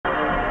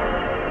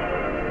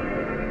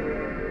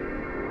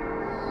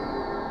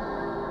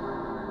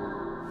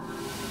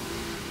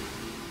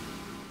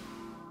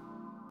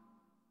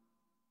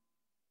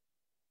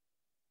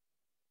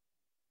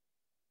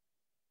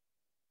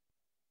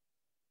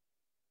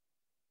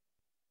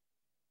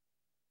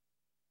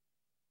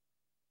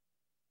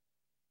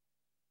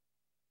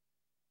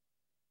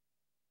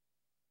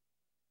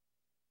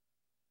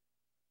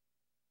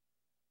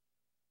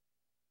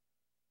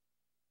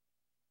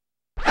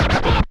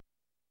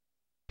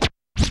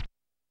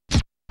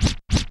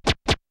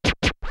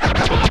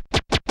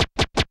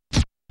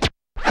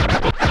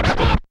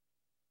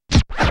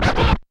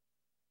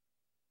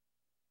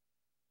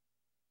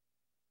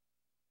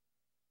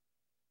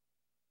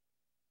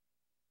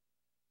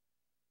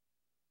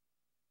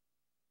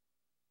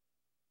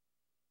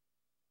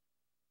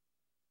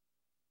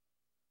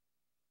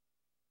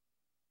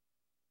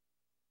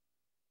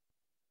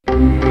And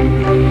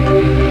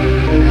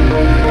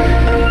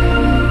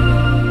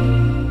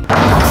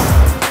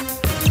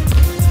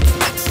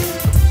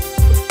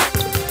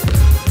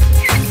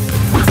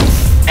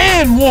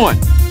one.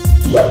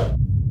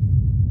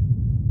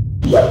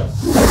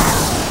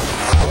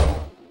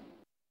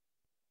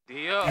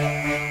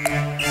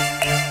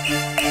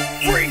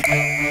 Free.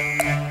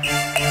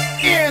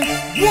 And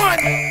one.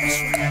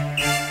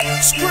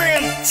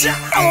 Scram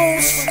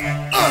Jones.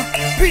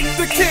 Beat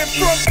the kid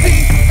from PHILLY.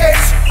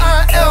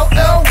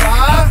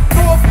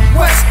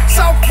 Northwest,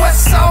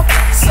 southwest, south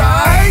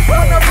side. When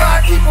I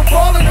ride, keep a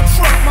ball in the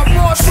trunk. My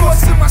ball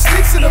shorts and my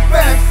sneaks in the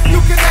back. You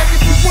can act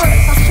if you want.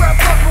 I strap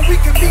up and we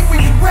can meet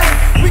where you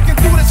at. We can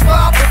do this 5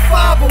 on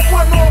 5 or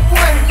 1 on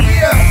 1.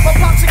 Yeah, my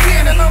pops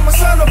again and I'm a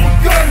son of a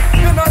gun.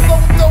 And I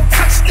don't know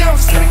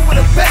touchdowns, swing with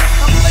a bat.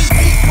 I play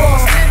beatball,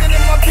 standing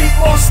in my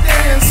beatball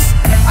stance.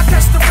 I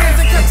catch the rams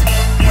and catch it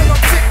when I'm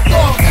ticked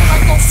off. And I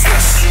go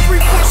swish, 3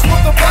 push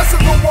with the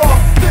buzzer go off.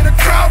 Then the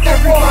crowd go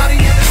everybody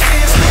in the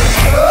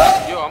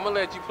stands. Yo, I'ma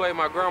let you play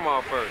my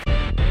grandma first.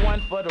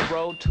 1 for the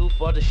road, 2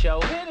 for the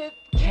show. Hit it.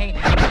 Can't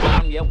hang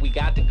around, yeah, we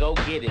got to go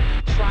get it.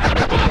 Try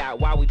to get out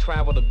while we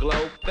travel the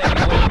globe.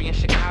 February in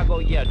Chicago,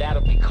 yeah,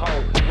 that'll be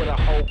cold. With a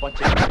whole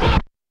bunch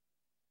of...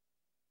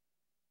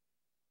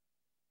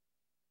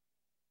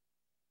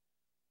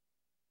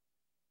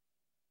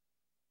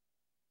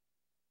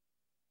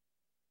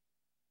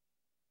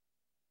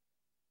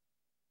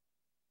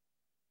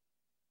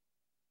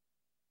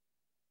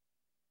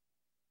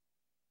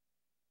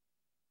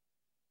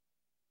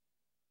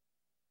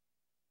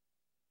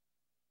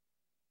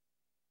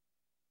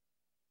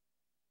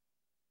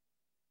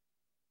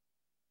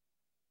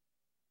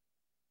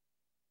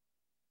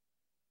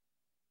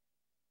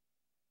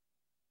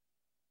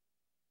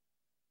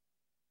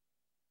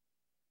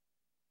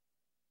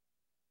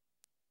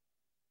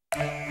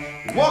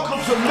 Welcome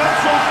to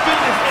Metro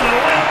Fitness in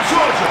Atlanta,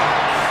 Georgia.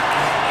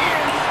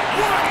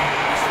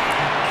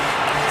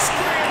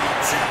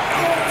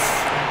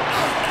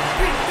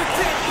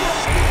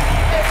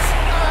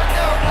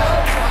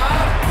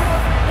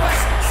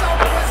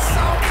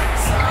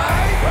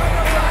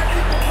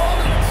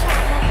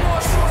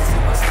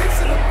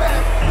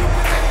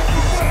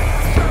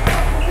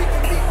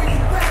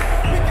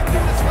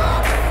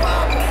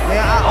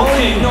 Man, I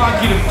only know I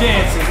get him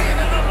dancing.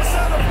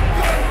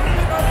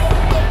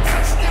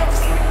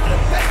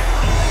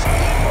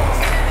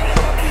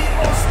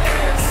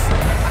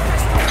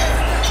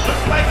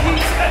 Like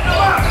he's setting them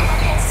up.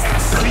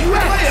 So you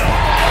player.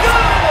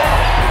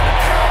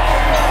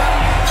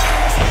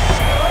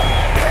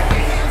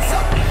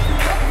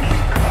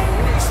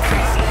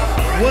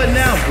 What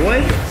now, boy?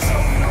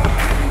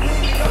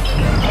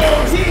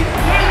 Oh, he's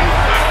winning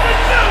something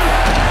new.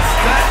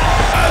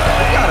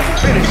 You gotta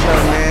finish her,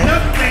 man.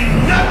 Nothing.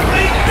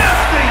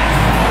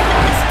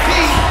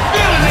 He's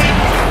feeling it.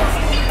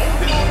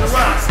 This is the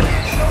rock.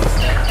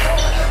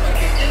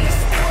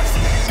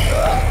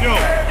 Yo,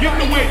 get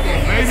the weight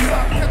room, baby.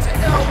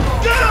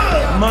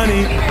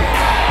 Money. You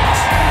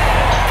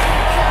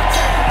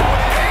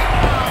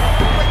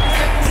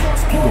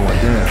going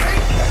down.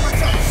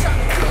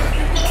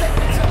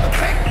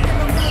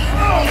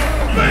 Oh,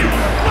 baby,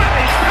 what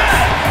a pass.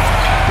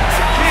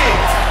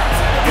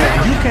 Yeah,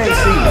 you can't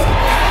see it.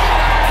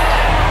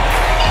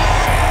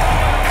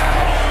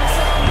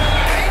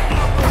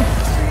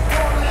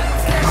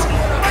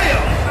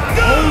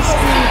 Old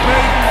school,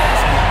 baby.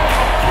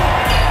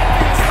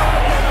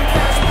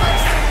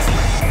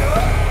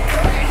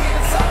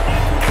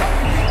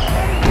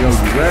 Yo,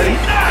 you ready?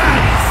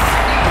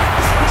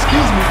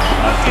 Excuse me.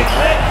 Let's get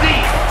that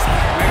deep.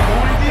 We're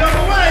going the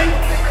other way.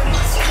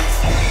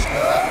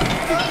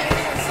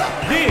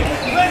 Yeah,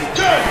 let's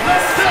go.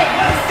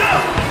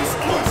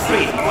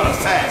 Baby, what a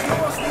pass.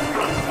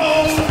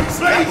 Oh,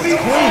 baby. You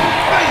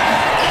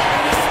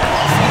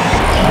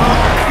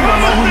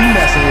don't know who you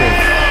messing with.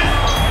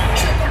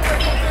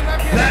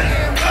 That's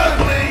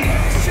ugly.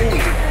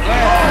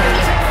 Oh,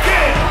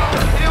 yeah.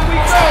 Here we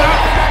go.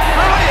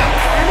 Hurry up.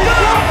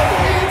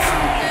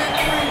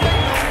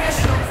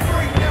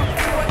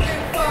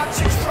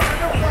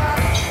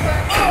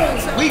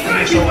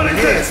 Weakness over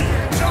here.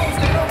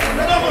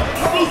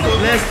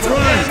 Let's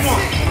run.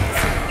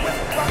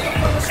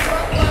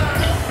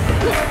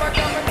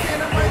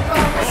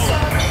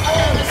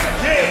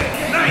 Yeah,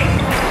 nice.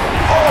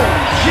 Oh,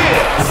 yeah.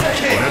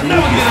 Can't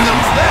never get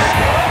enough of that.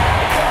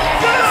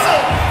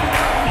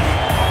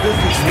 This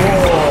is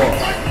war.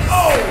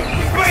 Oh,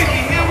 baby,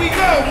 here we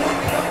go.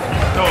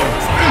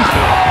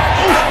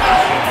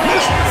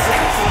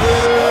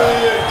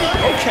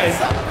 Okay.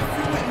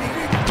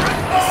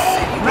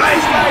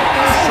 Nice.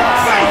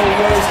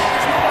 Sideways.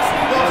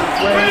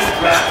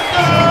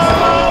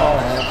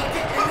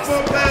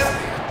 Football pass.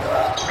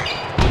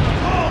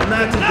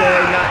 Not today,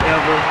 not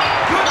ever.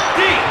 Good D.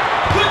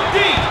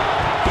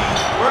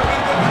 He's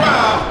working the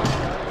crowd.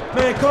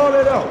 Man, call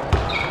it out.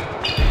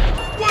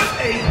 What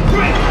a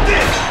great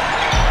dish.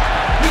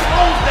 He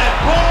owns that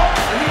ball,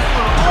 and he's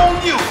gonna own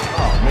you.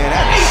 Oh man,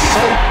 that is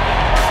so.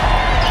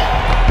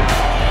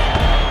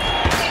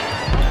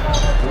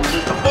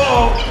 Loses the ball.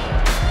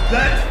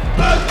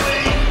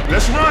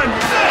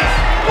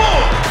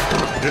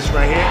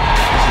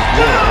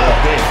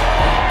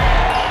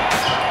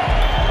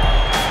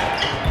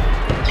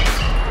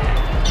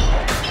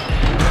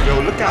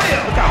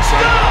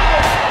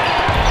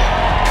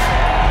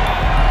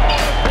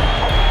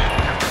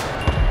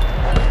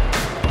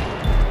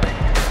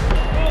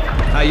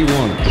 How you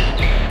want it?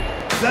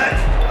 That's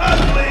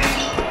ugly.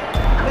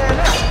 Man,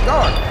 that's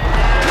dark.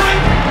 Frank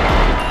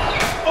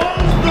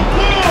owns the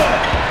board.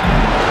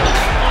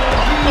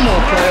 Come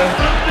on, player.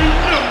 Something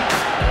new.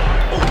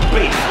 Oh,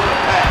 baby, what a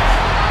pass.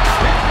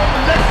 It's from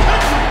the next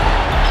country.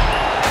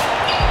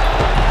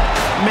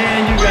 Man,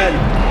 you got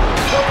it.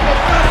 The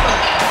professor.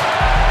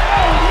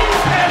 Oh, he's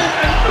added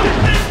a new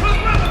thing to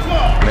the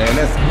repertoire. Man,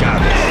 that's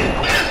garbage.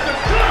 Where's the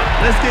club?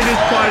 Let's get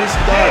this party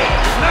started.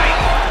 Nice.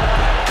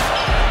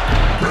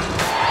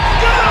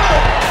 Go!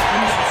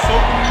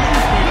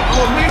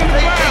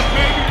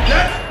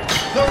 That's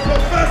the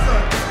professor.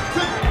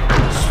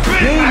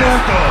 Spin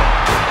master.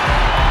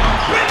 A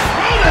big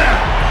throwdown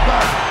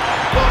by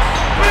the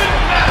spin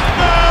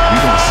master. You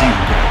gonna see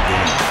who got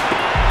game.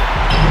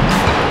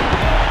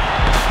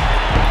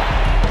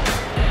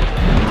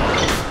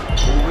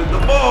 Moving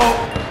the ball.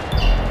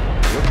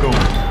 We're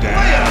going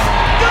Player,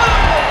 down. go!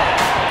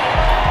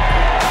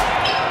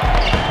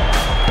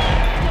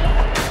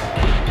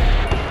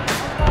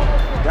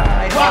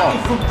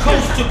 Rocking from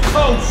coast to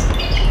coast.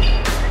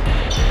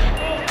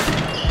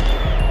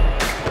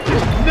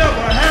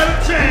 Never had a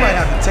chance. You might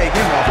have to take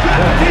him off the Got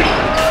ball. deep.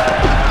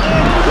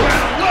 Oh, you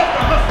gotta love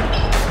the hustle.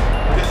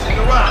 This is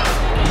the rock.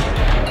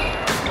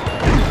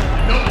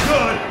 No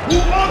good. Who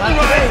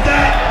authorized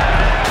that?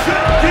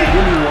 Good deep.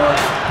 Give me one.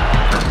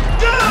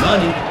 Go!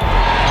 Money.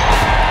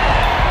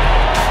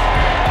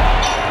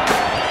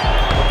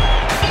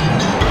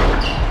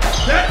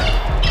 That's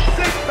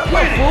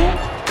 620.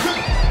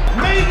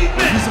 Maybe You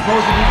this.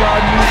 supposed to be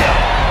guarding me?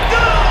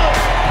 Go!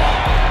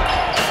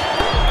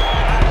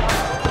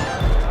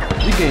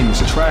 Your game is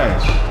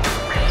trash.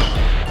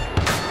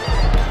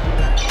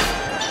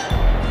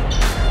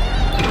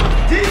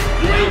 Deep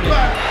three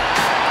back.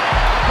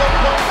 The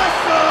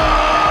professor.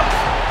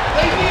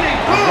 They need a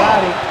goal.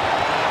 Got it.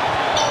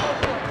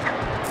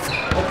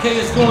 Okay,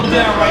 it's going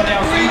down right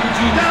now. So you can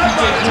do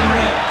DJ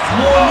Queen.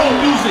 More new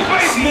music.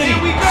 Baby, Smitty.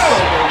 here we go.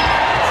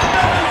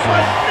 Nothing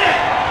but net.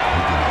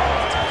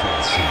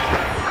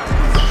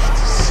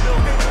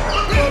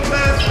 Look,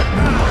 man.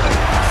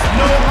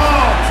 No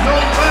harm, no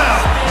foul,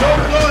 no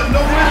blood,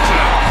 no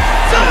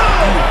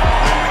missing.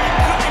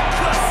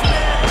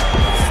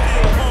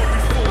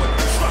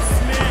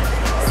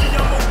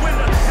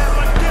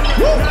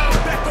 Go!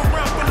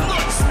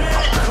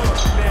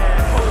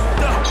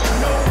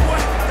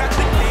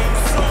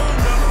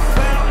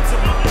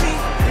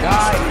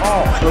 Guy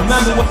off.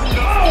 Remember what?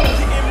 Oh,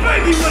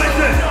 baby, what is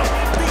this?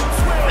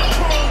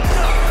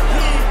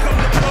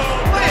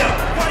 Player,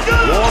 go!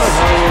 Water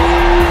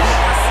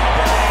hose.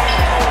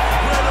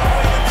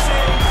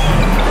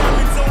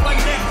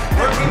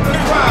 Working the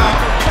crowd.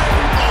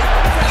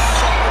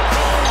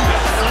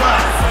 The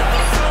rock.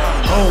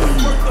 Oh,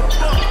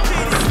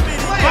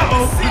 Player,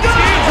 go!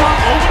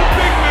 Over the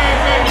big man,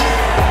 baby.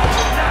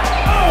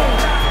 Oh,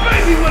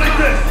 baby, what is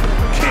this?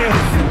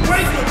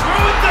 Wait,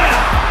 throw it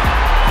down.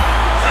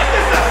 Check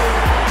this out.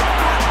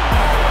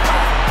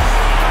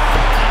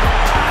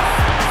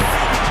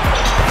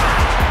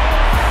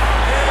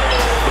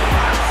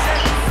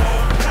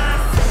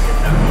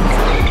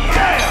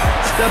 Yeah!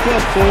 step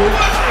up, fool.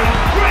 What a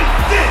great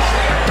dish!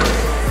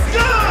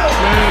 Go!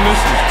 Man,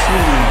 this is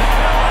too easy.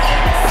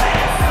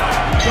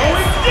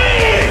 Going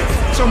deep!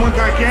 Someone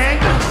got gang?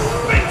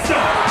 Think so!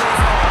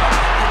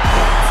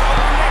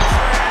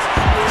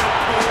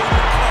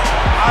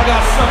 I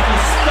got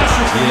something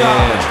special for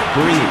y'all.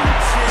 bring it.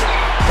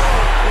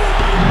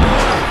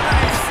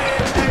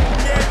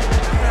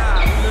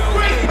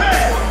 Great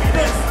pass!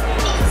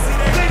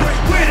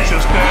 Win it!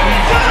 Just that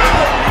easy.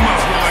 I'm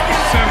out here like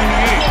it's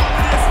 78.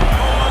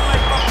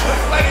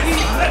 Looks like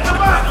he's letting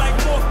them out.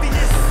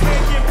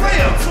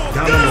 Player,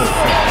 Down go! the middle.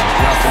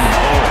 Drop them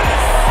all.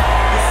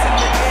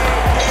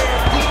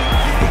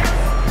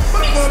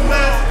 Football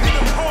man,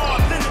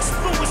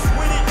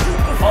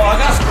 Oh, I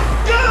got some.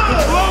 go!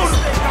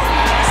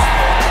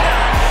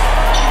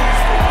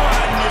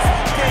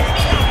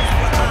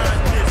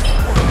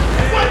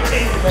 What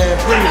a Man,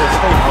 bring it.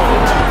 Stay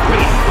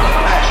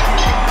home.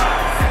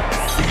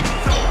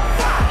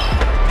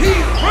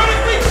 He's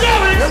vertically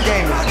challenged! Your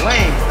game is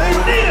lame. They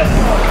need him!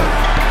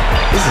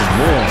 This is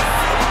more.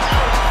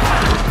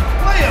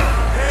 Player,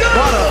 go!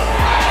 Water.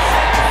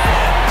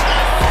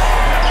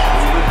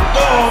 With the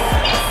ball.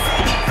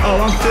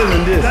 Oh, I'm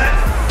feeling this. That's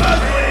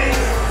ugly.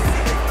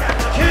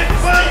 Can't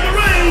find the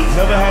range.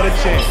 Never had a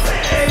chance.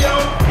 Hey, yo.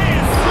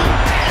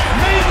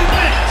 Amazing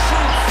match.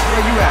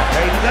 Where you at,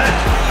 baby?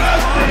 That's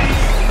ugly.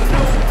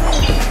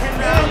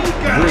 Now you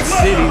got Brick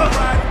City.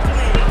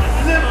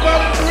 Live by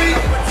the three,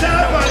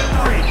 die by the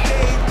three.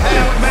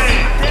 Half man,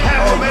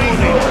 half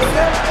amazing.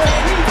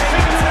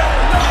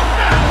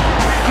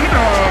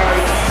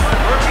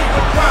 Working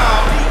the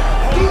crowd.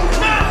 Do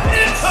not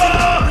enter.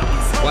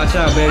 Watch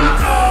out, baby.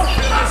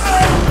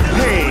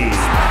 Hey,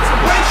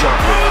 watch out.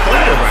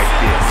 Player right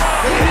there.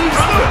 They need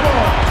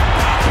football.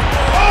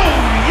 Oh,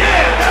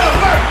 yeah, that'll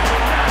work.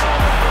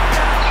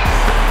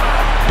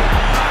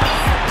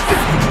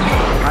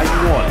 How you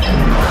want it?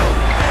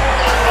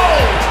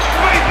 Oh,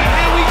 great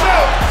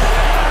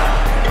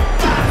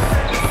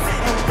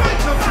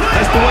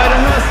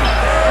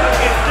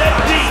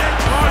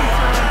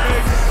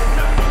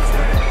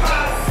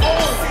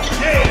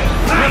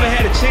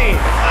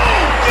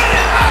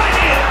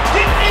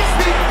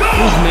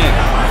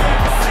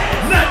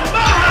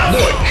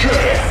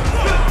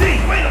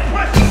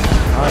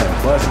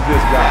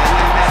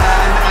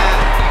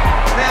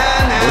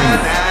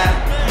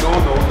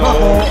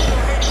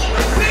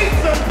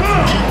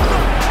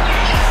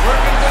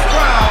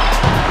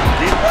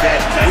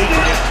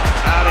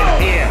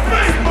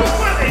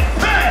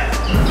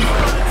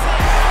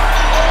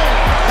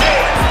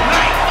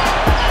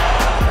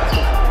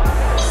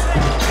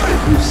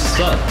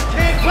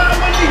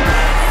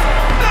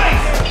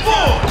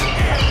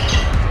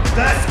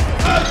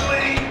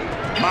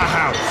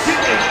Get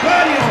a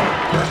body on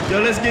him. Yo,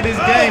 let's get this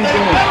game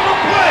going.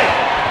 Play.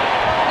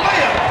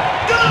 Layup.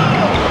 Go.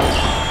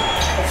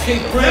 Okay,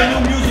 brand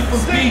new music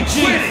from BG.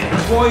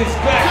 Boy is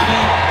back,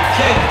 man.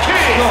 Okay,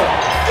 let's go.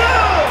 Go.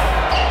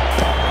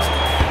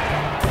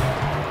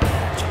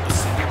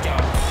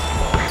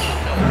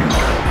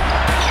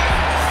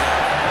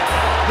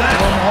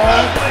 Come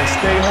home and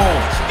stay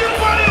home. Get a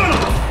body on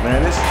him.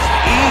 Man, this is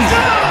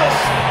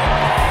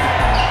easy.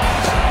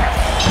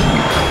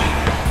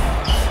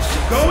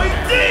 Going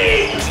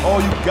deep. That's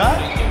all you got?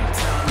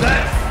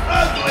 That's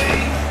ugly.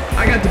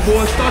 I got the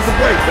boys. Start the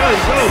break. Go,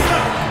 go.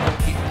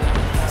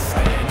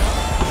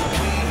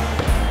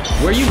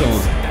 Where you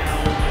going?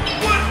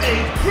 What a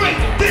great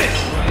dish.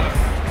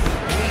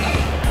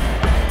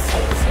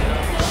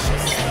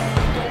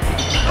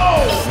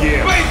 Oh,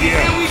 Yeah, baby,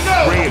 yeah. here we go.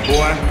 Bring it,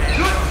 boy.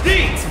 Good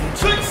deep.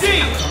 Good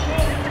deep.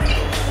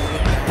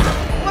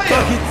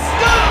 Buckets.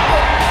 Go.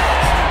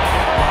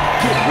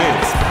 Get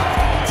with it.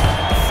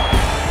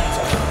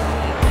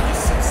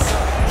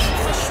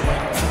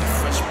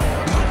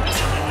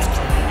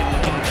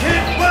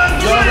 Can't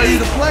find the Y'all ready ready.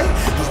 to play?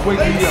 Just wake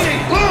me up.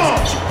 Boom.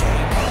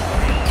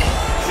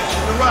 This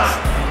is the rock.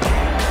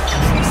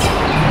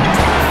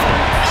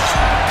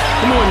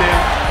 Come on now.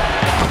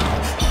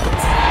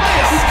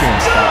 You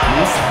can't stop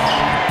me.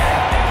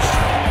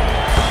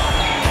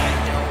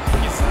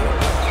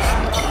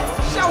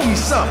 Show me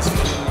something.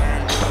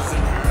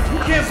 You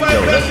can't fight Yo,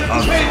 better that's than you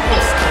ugly. paid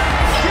for.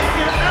 Kick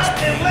it out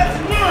and let's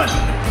run.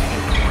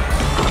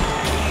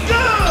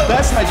 Go.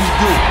 That's how you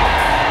do it.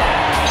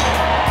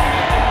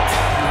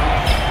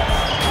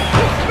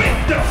 Big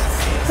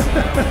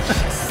dunk.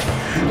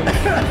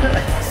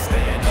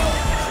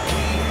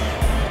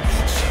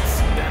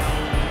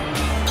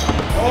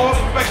 All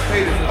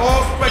spectators,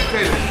 all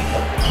spectators.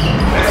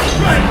 That's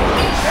right.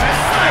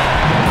 That's right.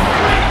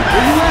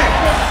 Where you at?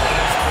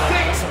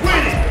 Six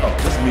winning. Oh,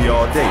 that's me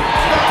all day.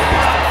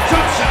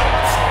 Jump shot.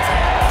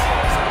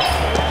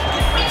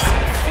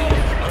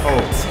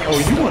 Oh,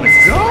 you want to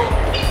go?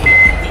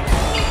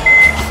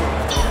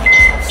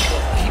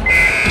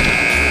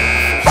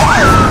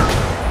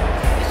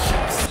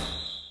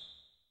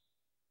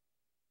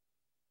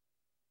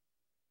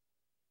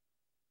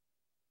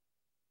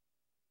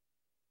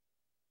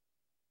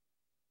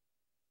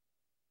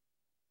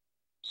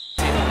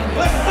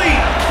 Let's see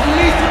who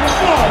needs to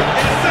perform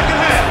in the second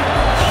half.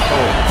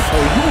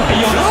 Oh, you want Hey,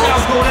 to yo, go? the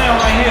sounds go down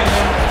right here,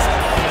 man.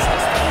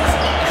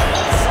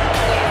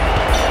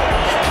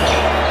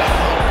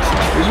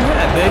 Where you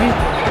at, baby?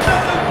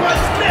 Nothing but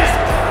net.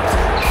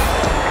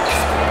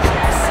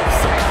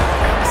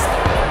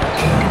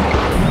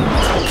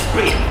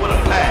 Wait, what a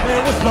pass.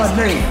 Man, what's my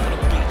name?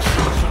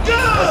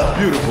 Go.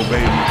 Beautiful,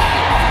 baby.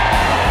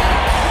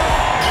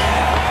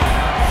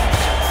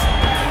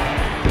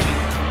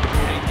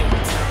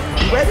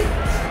 You ready?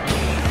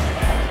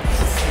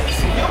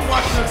 You're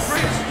watching the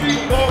greatest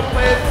streetball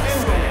players in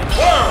the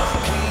world.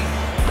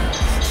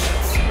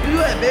 Where you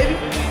at, baby?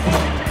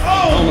 Oh,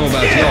 I don't know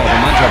about y'all, but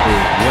my jumper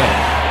is wet.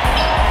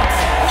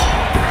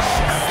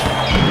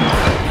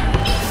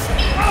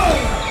 Oh,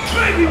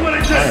 baby, what a I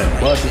day.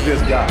 am busting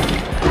this guy.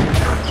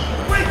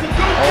 Way to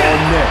go, All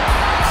kid. net.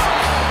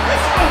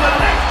 Let's go to the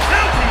next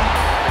county.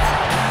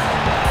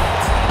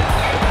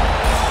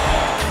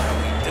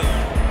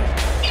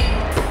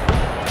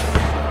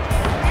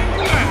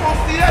 You won't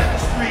see that in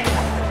the street.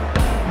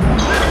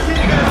 This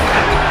kid got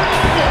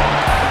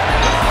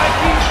looks like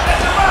he's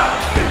setting him up.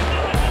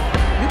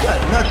 You got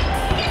nothing.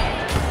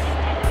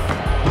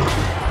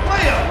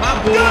 Player, My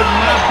board,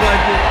 my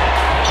budget.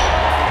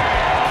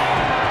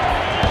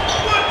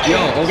 what Yo,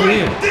 a over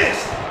great here.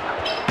 dish.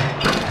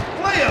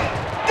 Player,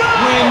 go.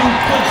 Brand new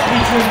clips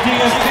featuring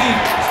DMP,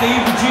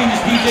 Steve the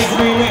Genius, DJ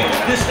Green Man.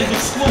 This is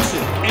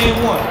exclusive and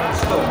one.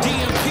 Let's go.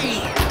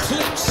 DMP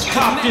clips.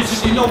 Cop this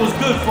if you know what's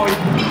good for you.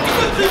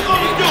 What's he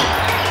gonna do?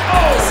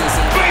 Oh,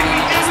 baby,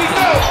 here we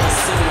go.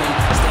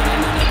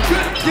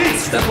 Good deep.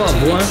 Step up,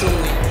 boy.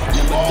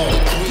 Oh,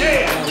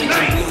 yeah,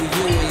 nice.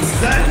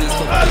 That's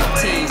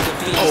ugly.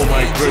 Oh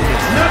my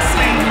goodness.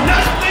 Nothing,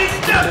 nothing,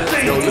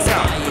 nothing. Yo,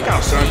 look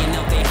out, son.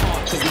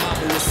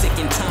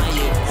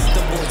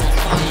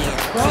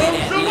 Bombs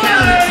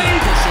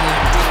away.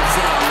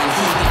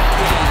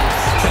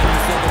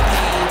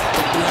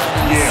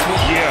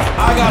 Yeah.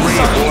 I got Bring it,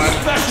 something boy.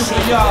 special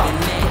for y'all.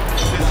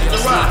 This is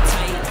the rock.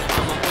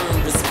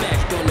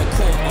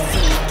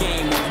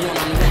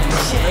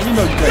 Man, you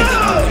know you can't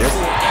do this.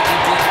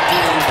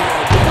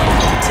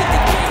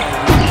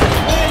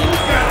 Man, you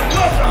gotta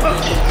love the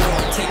hustle.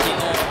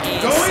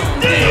 Going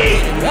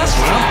deep. That's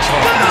what I'm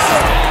talking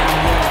about.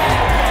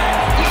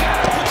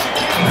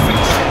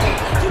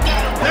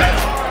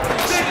 That's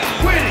six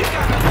winning.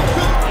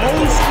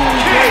 Old school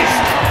game.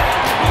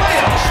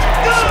 Player,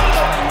 go.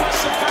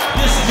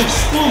 This is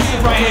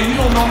exclusive right here. You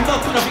don't know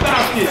nothing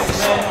about this,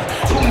 man.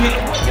 Tune in.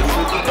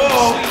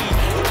 Ball.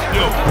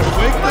 Yo,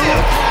 wake Player,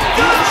 up.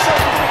 go.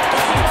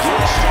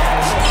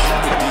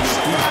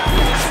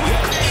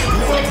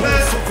 One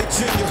pass.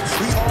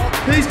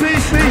 Peace,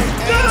 peace, peace.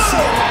 Go.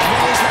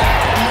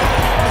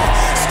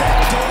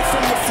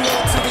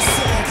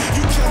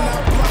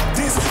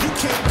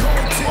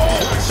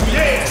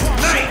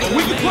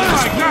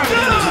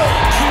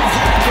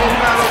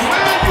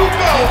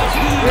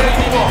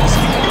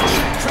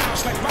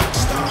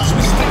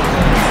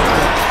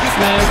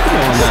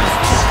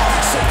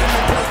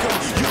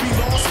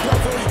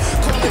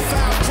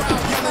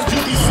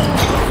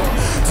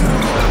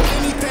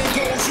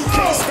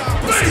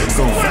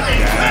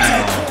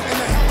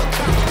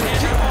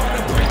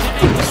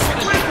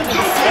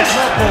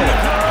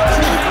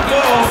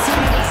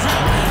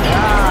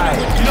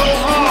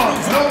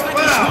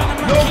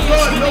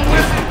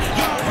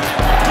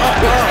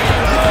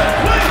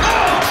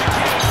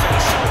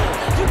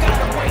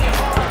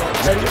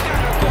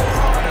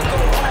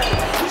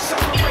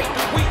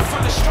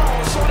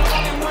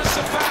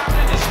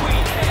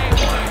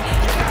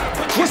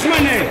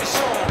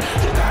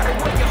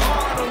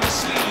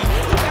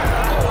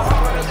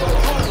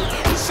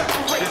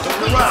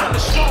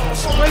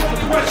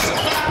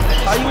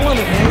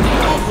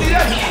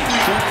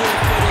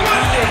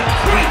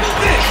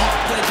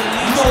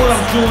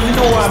 doing, you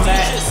know where I'm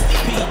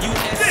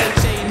at.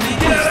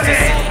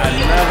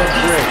 Another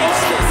brick.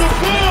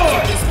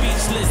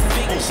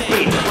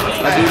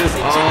 I do this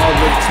all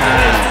the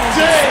time.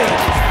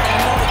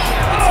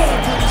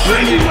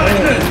 Baby, like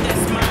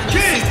this.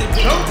 Kid,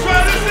 don't try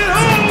this at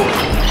home.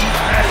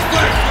 That's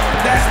right.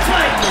 That's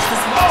right.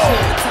 Oh,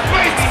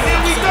 baby,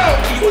 here we go.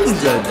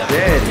 Who's a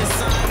daddy?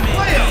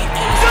 Player,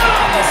 go!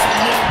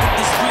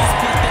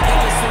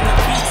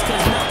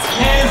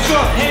 Hands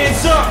up,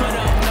 hands up.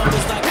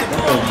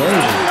 Oh,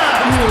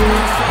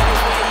 baby.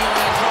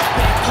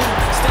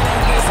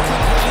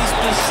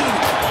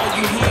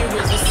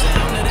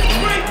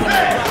 Great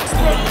pass.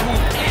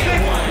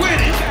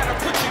 With it.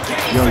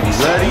 Yo, you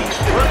ready?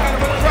 Working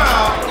the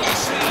crowd.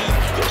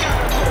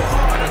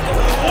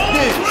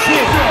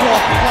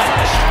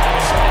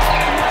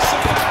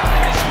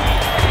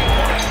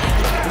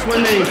 What's my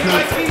name,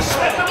 Like Coach? he's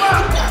setting them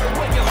up.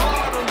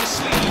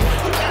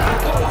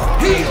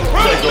 He's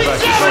running with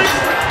Jerry.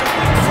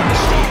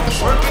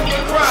 Working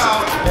the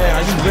crowd. Hey,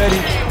 are you ready?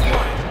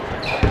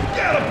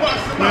 Gotta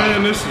bust him out.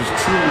 Man, this is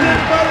too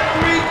Left by the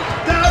three,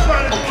 down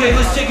by the Okay,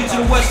 let's take it to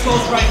the West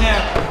Coast right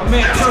now. My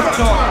man Turf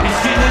Talk is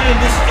getting it in.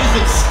 This is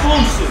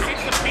exclusive.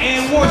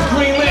 And one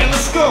Greenland,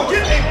 let's go.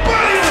 Get a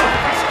body up.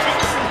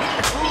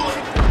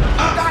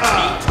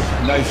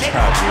 Nice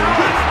shot, dude.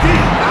 Good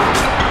deep.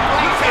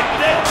 Look at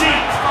that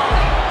deep.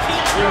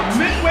 We're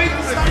midway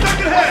through the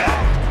second half.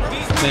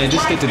 Man,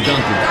 just get to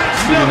dunking.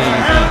 Shoot Never an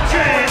aim have a down.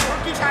 chance.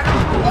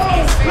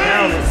 Oh,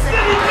 baby,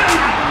 city baby.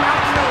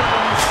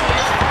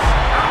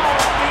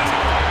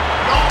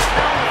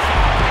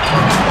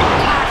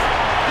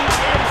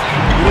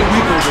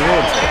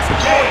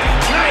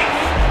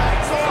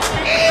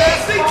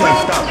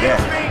 Can't stop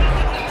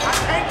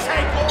that.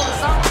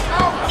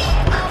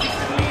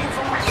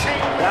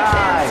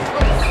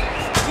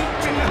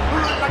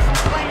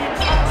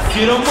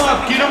 Get him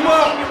up, get him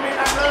up.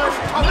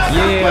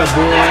 Yeah,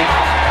 boy.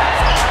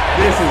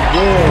 This is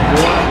war,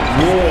 boy.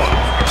 War.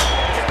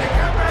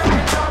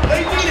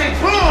 They need a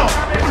bomb.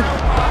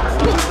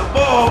 The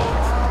ball.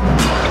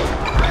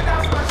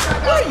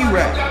 Where you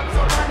at?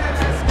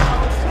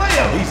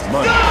 Player. He's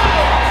money.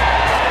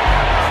 Go!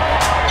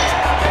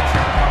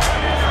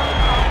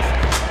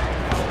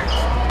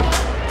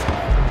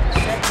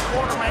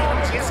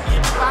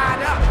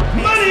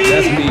 Money.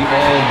 That's me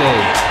all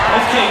day.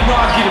 Okay, now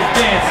I get him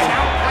dancing.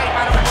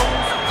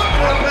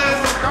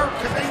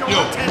 Yo,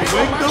 you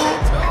wake though?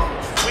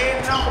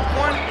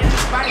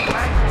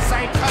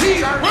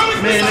 He's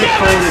running Man, for that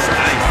cold seven. is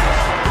ice.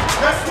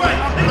 That's right.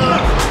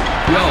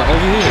 Yo,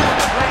 over here.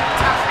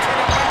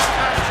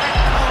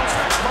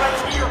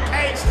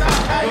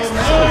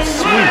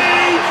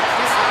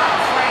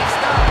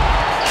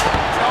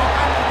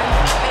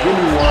 Give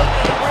me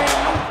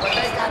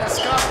one.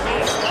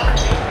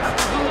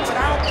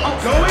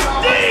 Going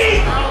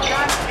deep.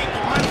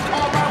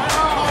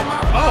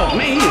 Oh,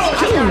 man, he is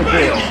killing the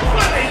ball.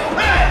 What a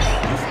pass.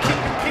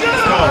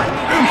 Go.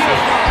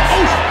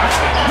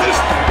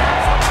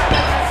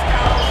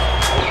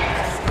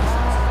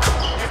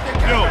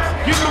 Yo,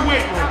 get in the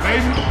weight room,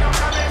 baby.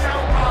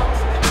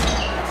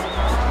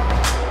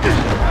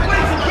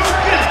 Wait, go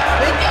get it.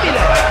 Hey, give me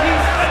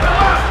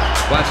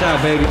that. Watch out,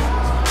 baby.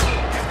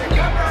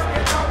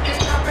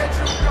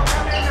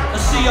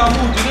 Let's see y'all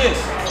move to this.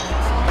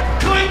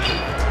 Clink.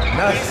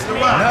 Nothing.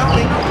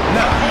 Nothing.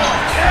 Nothing.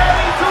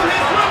 Adding to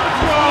his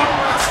repertoire.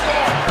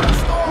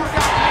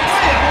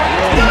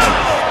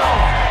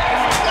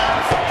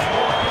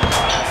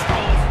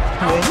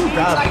 Man, you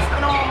got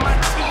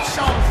it.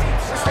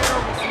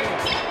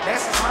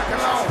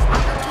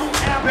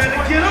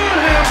 Better get on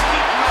him.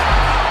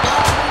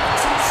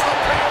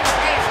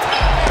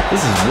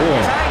 This is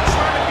war.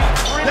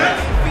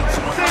 That's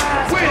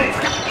winning.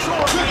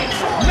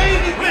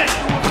 Main event.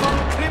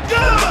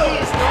 Go.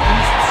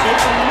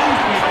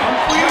 I'm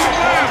free on the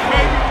glass,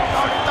 baby.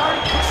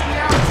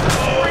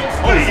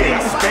 Oh yeah,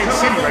 this is Game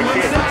City right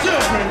there. The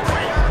children.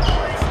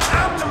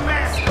 I'm the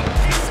master.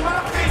 It's my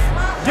face.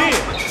 Yeah.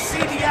 Put your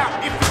CD out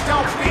if you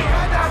don't fit.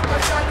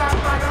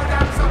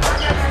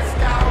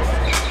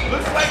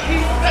 Looks like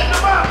he's setting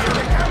them up.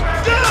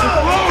 Go.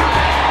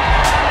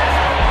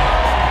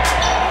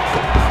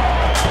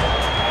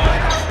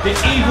 The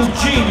evil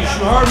genius,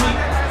 you heard me?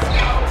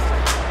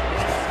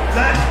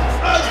 That's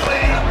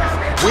ugly.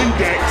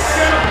 Windex.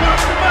 Gotta pop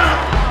him out.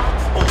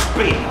 Oh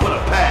baby, what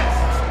a pass.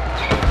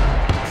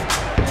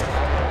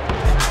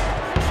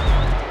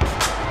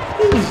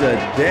 Who's a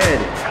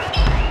daddy?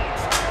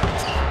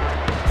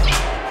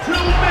 2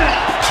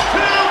 minutes.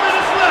 2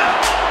 minutes left.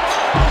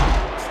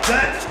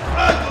 That's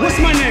ugly. What's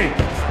my name?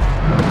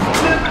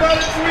 Left by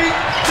the three,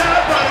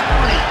 down by the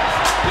three.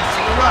 This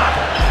is the rock.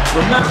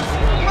 Remember,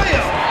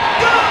 Player.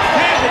 Go.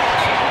 Hit it.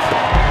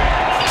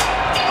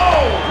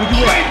 Oh,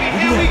 baby,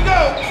 here we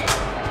go.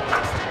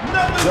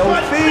 Nothing Go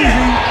but Fiji.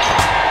 net.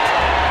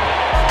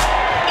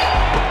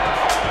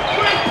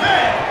 Great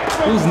pass.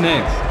 Who's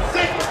next?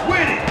 Sick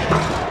with it.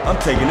 I'm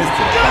taking this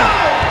to the Go.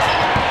 bank.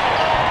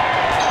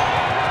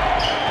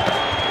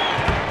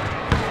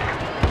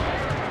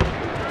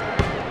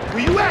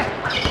 Where you at?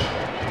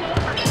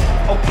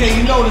 Okay,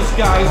 you know this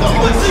guy, he's an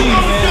OG,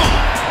 man.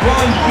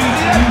 Run, beat,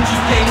 and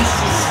UGK, this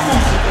is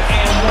exclusive to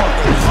And1.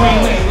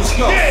 Green Lane, let's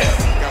go. Yeah,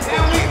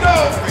 here we go.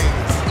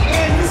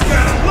 Man, you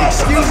gotta love.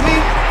 Excuse me?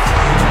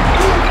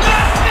 Do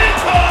not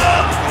enter.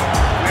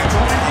 We're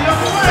going the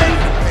other way.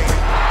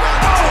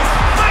 Oh,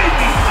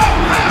 baby, up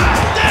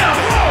high, down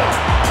low.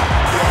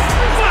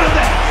 What is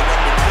that?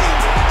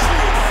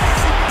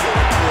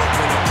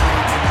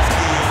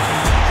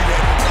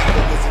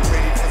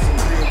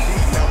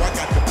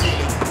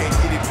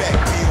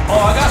 Oh,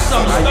 I got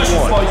something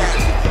special for you.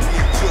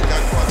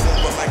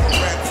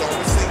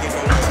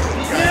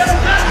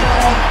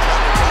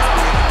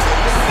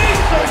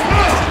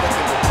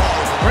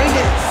 Bring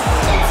it.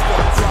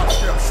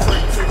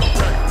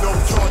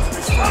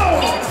 Oh,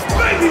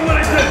 baby, what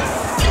is this?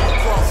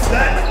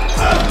 That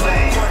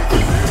ugly.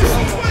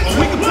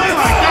 We can play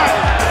like that.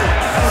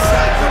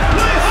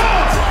 Play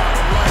hard.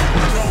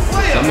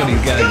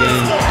 Somebody's got a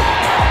game.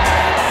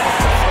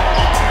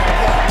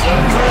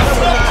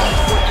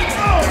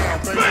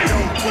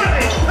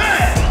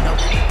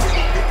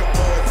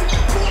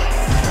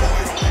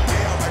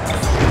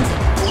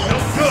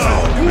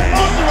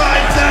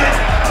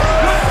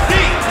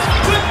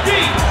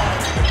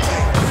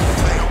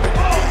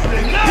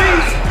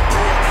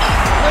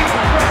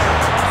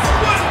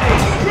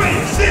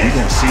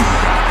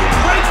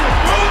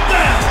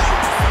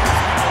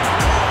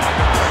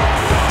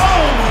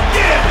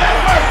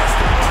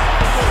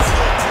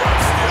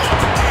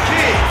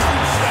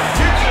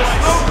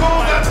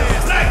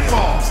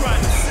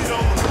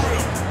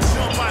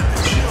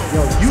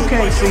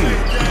 Can't see it.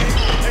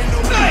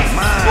 Nice.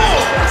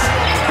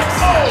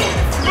 Oh,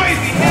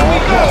 baby, here we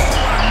go.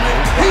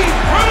 He's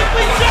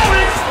vertically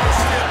challenged.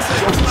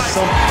 Show me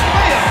something.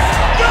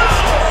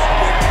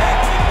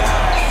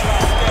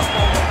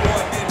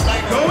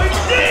 Going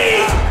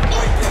deep.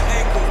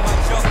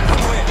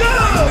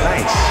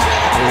 Nice.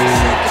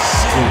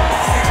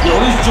 Yo,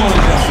 this joint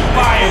is on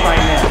fire right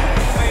now.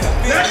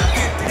 That's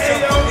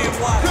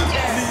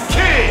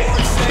kid.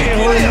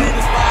 Player.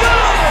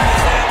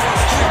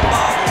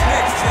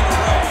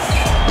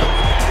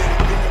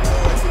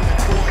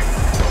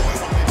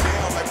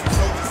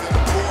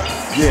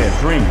 Yeah,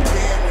 bring it.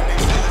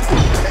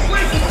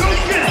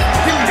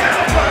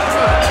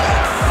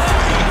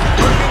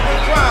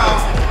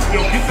 Yo,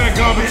 get that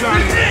garbage out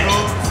of here, bro.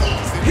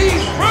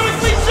 He's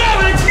vertically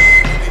challenged.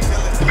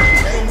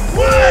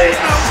 Way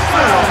out.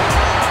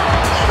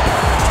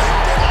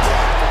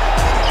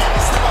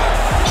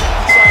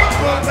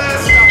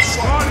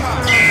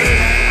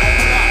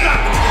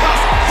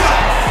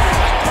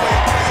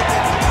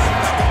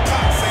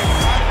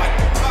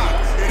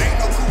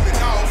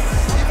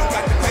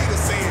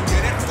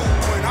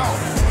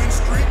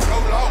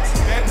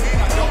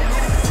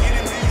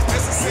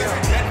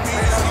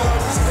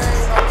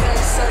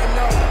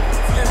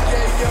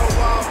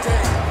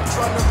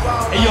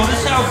 Hey, yo,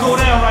 this how it go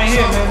down right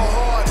here, man.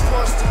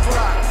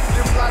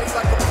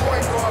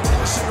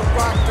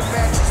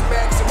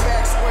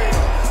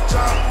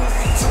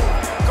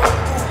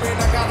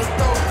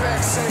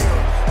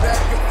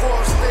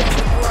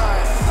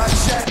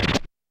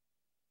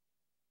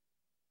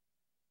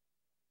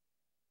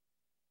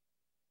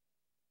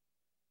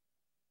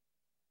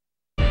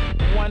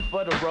 One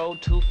for the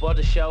road, two for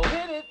the show.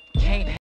 Hit it. Can't